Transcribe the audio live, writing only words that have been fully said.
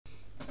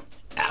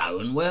Hello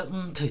and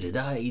welcome to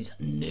today's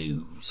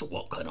news.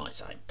 What can I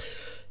say?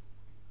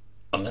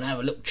 I'm going to have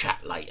a little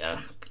chat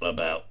later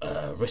about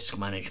risk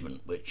management,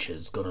 which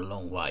has gone a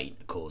long way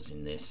to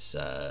causing this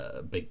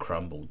big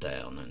crumble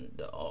down,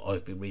 and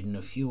I've been reading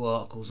a few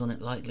articles on it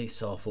lately,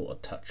 so I thought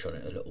I'd touch on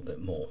it a little bit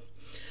more.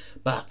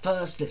 But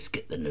first, let's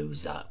get the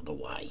news out of the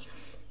way.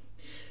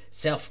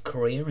 South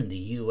Korea and the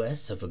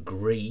US have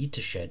agreed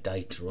to share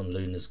data on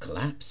Luna's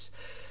collapse.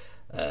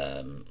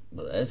 Well,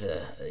 there's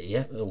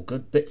all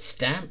good.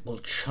 Bitstamp will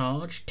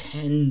charge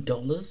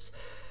 $10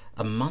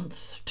 a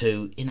month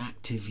to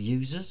inactive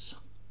users.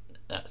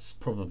 That's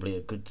probably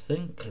a good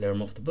thing. Clear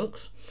them off the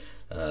books.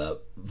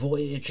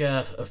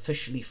 Voyager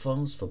officially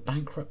files for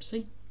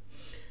bankruptcy.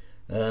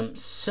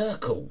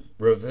 Circle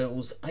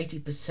reveals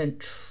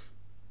 80%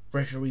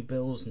 treasury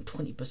bills and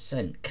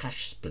 20%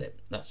 cash split.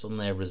 That's on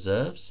their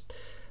reserves.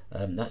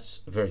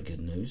 That's very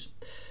good news.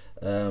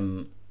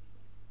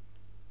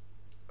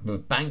 The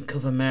Bank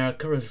of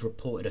America has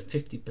reported a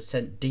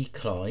 50%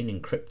 decline in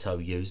crypto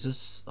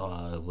users.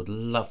 I would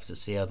love to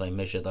see how they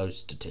measure those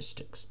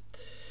statistics.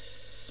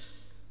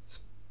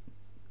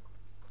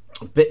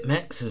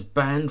 Bitmex has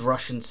banned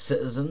Russian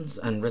citizens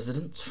and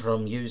residents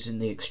from using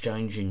the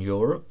exchange in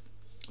Europe.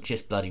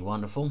 Just bloody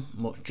wonderful.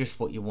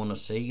 Just what you want to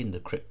see in the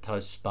crypto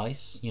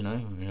space. You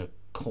know, a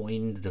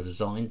coin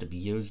designed to be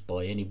used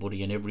by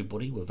anybody and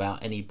everybody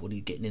without anybody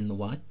getting in the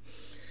way.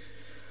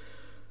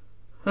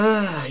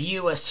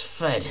 US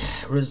Fed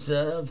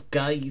Reserve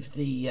gave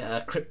the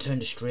crypto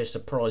industry a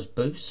surprise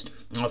boost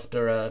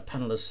after a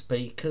panel of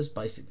speakers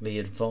basically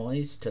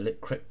advised to let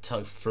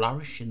crypto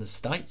flourish in the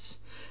States.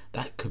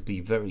 That could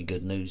be very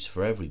good news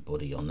for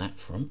everybody on that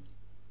front.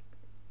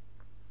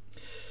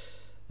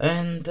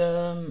 And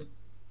there's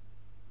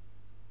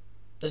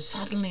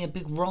suddenly a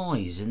big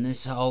rise in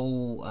this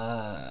whole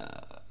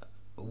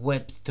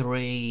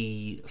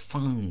Web3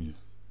 phone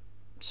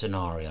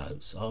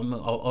scenarios.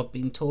 I've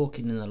been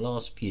talking in the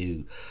last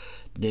few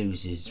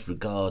newses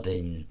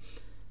regarding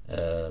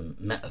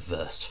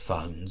metaverse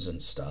phones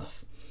and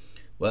stuff.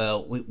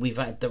 Well, we've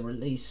had the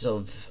release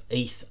of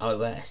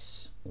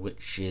ethos,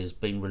 which has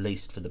been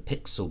released for the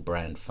Pixel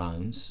brand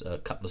phones, a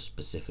couple of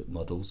specific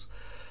models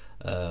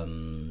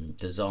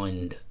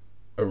designed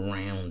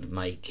around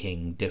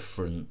making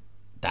different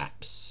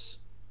dApps,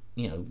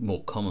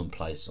 more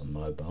commonplace on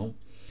mobile.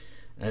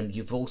 And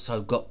you've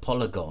also got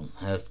Polygon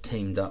have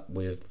teamed up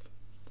with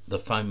the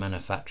phone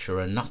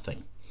manufacturer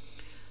Nothing.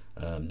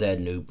 They're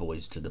new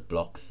boys to the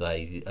block.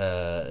 They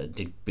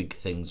did big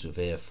things with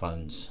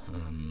earphones.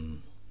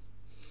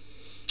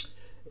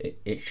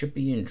 It should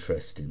be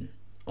interesting.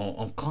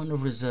 I'm kind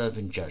of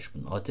reserving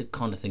judgment. I did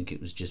kind of think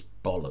it was just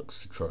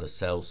bollocks to try to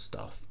sell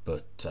stuff,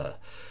 but the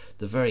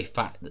very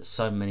fact that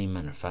so many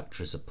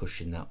manufacturers are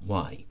pushing that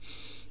way,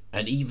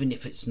 and even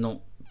if it's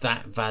not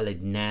that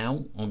valid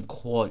now, I'm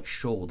quite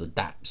sure the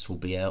dApps will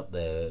be out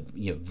there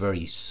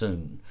very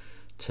soon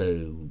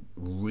to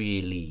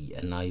really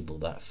enable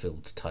that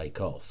field to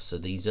take off. So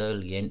these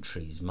early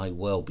entries may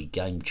well be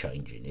game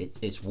changing.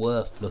 It's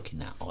worth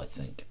looking at, I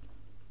think.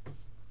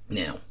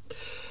 Now,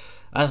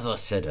 as I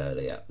said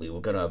earlier, we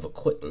were going to have a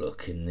quick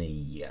look in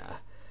the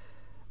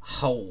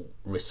whole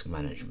risk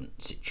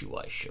management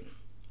situation.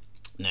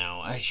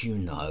 Now, as you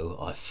know,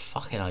 I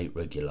fucking hate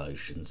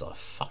regulations, I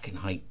fucking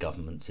hate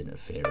governments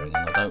interfering,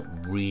 and I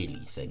don't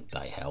really think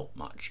they help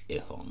much,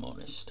 if I'm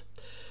honest.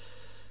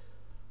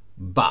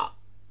 But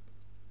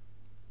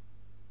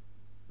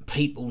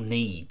people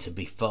need to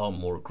be far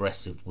more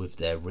aggressive with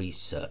their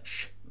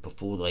research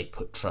before they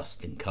put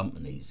trust in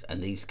companies,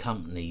 and these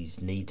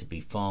companies need to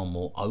be far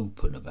more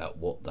open about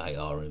what they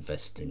are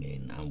investing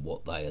in and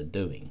what they are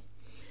doing.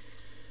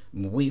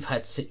 We've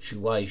had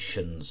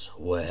situations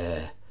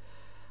where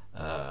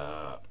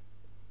a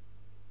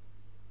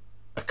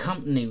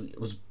company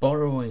was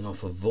borrowing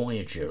off of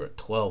Voyager at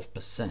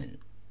 12%,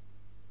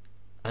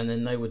 and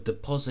then they were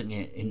depositing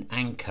it in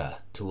Anchor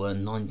to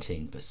earn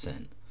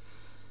 19%.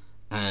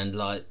 And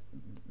at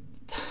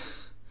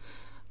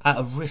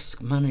a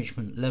risk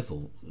management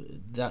level,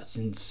 that's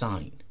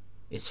insane.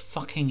 It's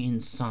fucking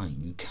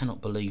insane. You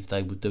cannot believe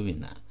they were doing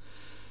that.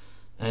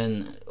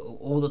 And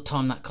all the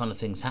time that kind of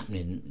thing's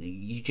happening,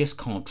 you just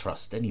can't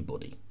trust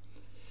anybody.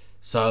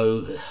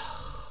 So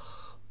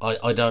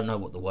I don't know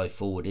what the way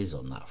forward is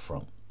on that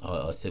front.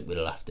 I think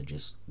we'll have to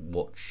just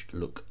watch,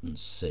 look and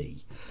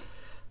see.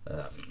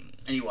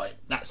 Anyway,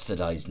 that's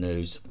today's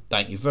news.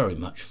 Thank you very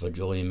much for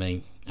joining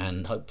me,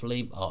 and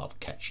hopefully I'll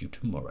catch you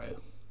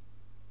tomorrow.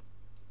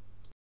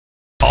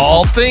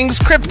 All things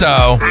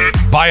crypto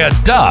by a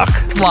duck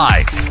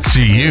life.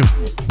 See you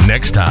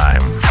next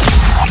time.